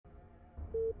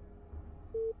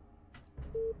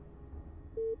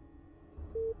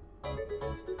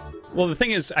Well, the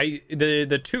thing is,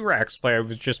 the 2-Rax play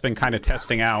I've just been kind of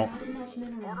testing out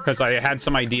because I had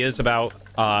some ideas about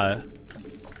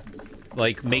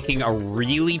like making a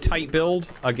really tight build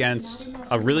against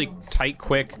a really tight,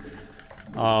 quick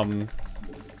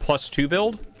 +2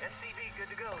 build.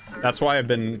 That's why I've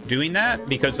been doing that,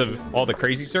 because of all the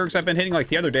crazy Zergs I've been hitting. Like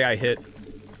the other day I hit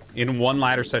in one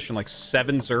ladder session like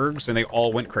 7 Zergs and they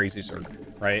all went crazy Zerg,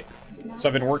 right? So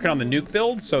I've been working on the nuke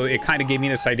build, so it kind of gave me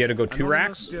this idea to go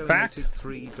 2-Rax. Fact?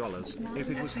 $3. If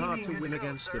it was hard to win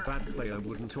against a bad player,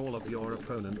 wouldn't all of your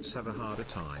opponents have a harder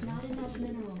time?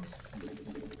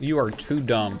 You are too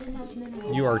dumb.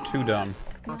 You are too dumb.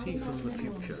 Artie from the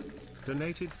future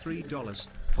donated $3.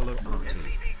 Follow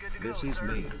Artie. This is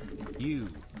me. You,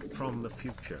 from the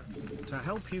future. To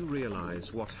help you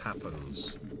realize what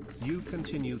happens. You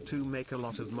continue to make a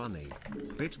lot of money.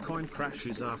 Bitcoin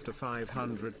crashes after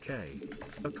 500k.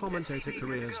 A commentator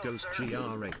careers goes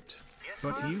GR8.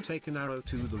 But you take an arrow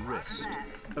to the wrist.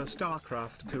 A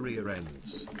StarCraft career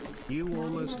ends. You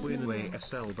almost win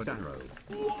ASL but arrow.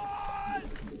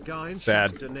 Guy in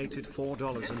chat donated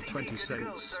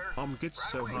 $4.20.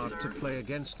 Gets so hard to play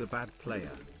against a bad player.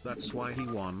 That's why he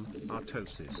won,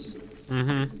 Artosis.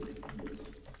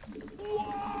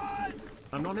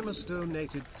 Anonymous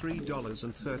donated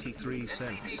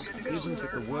 $3.33. Isn't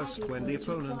it the worst when the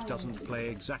opponent doesn't play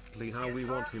exactly how we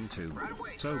want him to?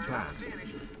 So bad.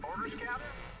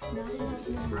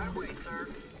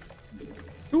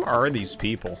 Who are these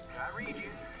people?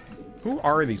 Who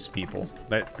are these people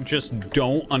that just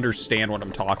don't understand what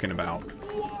I'm talking about?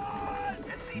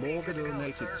 Morgan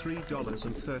donated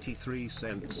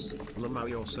 $3.33. Lamau,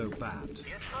 you're so bad.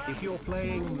 If you're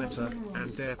playing meta, and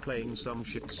they're playing some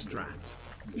shit strat,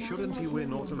 shouldn't you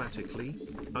win automatically?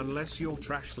 Unless you're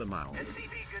trash, Lamau.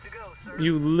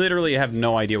 You literally have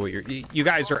no idea what you're... You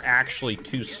guys are actually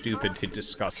too stupid to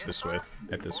discuss this with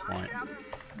at this point.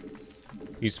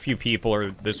 These few people,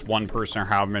 or this one person, or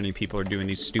however many people are doing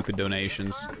these stupid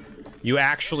donations. You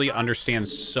actually understand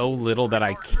so little that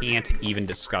I can't even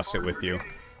discuss it with you.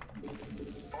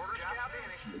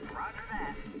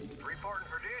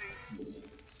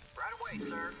 Right away,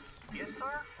 sir. Yes,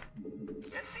 sir.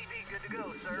 SCV, good to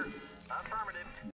go, sir.